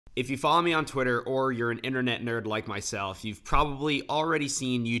If you follow me on Twitter or you're an internet nerd like myself, you've probably already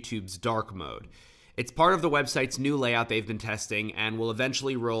seen YouTube's dark mode. It's part of the website's new layout they've been testing and will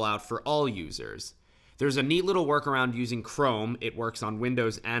eventually roll out for all users. There's a neat little workaround using Chrome, it works on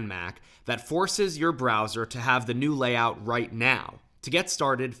Windows and Mac, that forces your browser to have the new layout right now. To get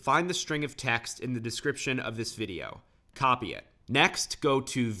started, find the string of text in the description of this video. Copy it. Next, go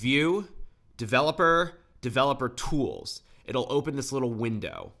to View, Developer, Developer Tools. It'll open this little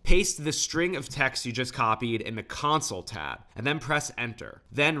window. Paste the string of text you just copied in the Console tab, and then press Enter.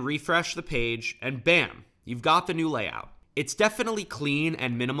 Then refresh the page, and bam, you've got the new layout. It's definitely clean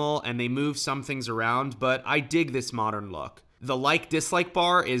and minimal, and they move some things around, but I dig this modern look. The like-dislike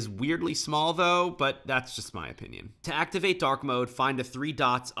bar is weirdly small though, but that's just my opinion. To activate dark mode, find the 3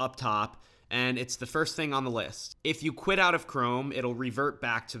 dots up top, and it's the first thing on the list. If you quit out of Chrome, it'll revert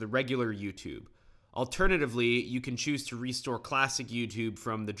back to the regular YouTube. Alternatively, you can choose to restore classic YouTube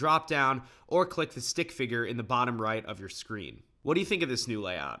from the drop-down or click the stick figure in the bottom right of your screen. What do you think of this new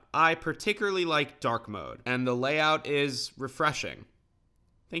layout? I particularly like dark mode, and the layout is refreshing.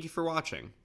 Thank you for watching.